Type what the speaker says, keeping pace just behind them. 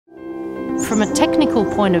From a technical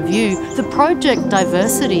point of view, the project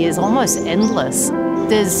diversity is almost endless.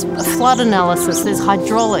 There's flood analysis, there's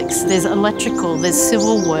hydraulics, there's electrical, there's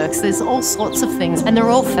civil works, there's all sorts of things, and they're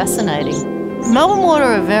all fascinating. Melbourne Water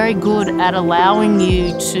are very good at allowing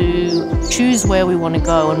you to choose where we want to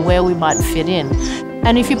go and where we might fit in.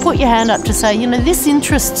 And if you put your hand up to say, you know, this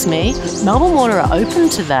interests me, Melbourne Water are open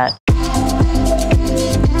to that.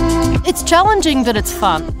 It's challenging, but it's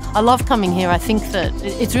fun. I love coming here. I think that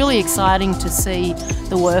it's really exciting to see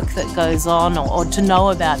the work that goes on or to know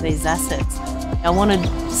about these assets. I wanted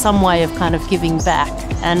some way of kind of giving back,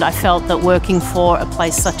 and I felt that working for a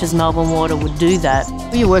place such as Melbourne Water would do that.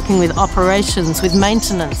 You're working with operations, with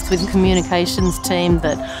maintenance, with communications team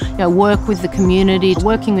that work with the community,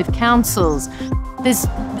 working with councils. There's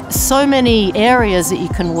so many areas that you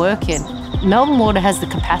can work in. Melbourne Water has the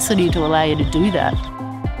capacity to allow you to do that.